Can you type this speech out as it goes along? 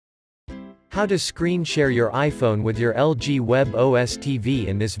How to screen share your iPhone with your LG WebOS TV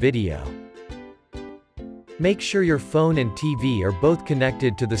in this video. Make sure your phone and TV are both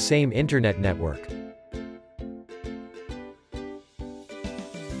connected to the same internet network.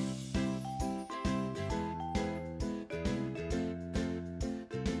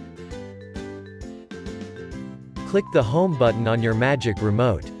 Click the Home button on your Magic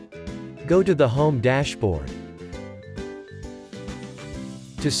Remote. Go to the Home dashboard.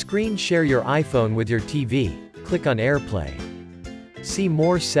 To screen share your iPhone with your TV, click on AirPlay. See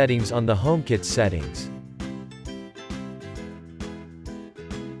More settings on the HomeKit settings.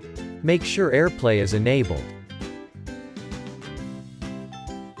 Make sure AirPlay is enabled.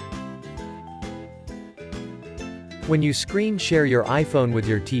 When you screen share your iPhone with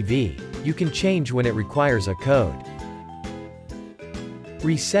your TV, you can change when it requires a code.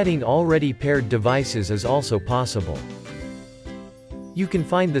 Resetting already paired devices is also possible. You can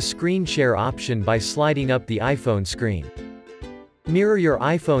find the screen share option by sliding up the iPhone screen. Mirror your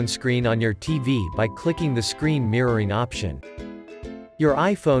iPhone screen on your TV by clicking the screen mirroring option. Your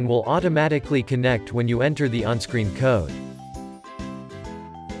iPhone will automatically connect when you enter the on-screen code.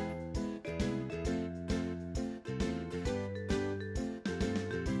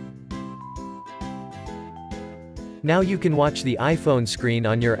 Now you can watch the iPhone screen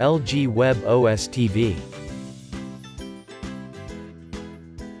on your LG WebOS TV.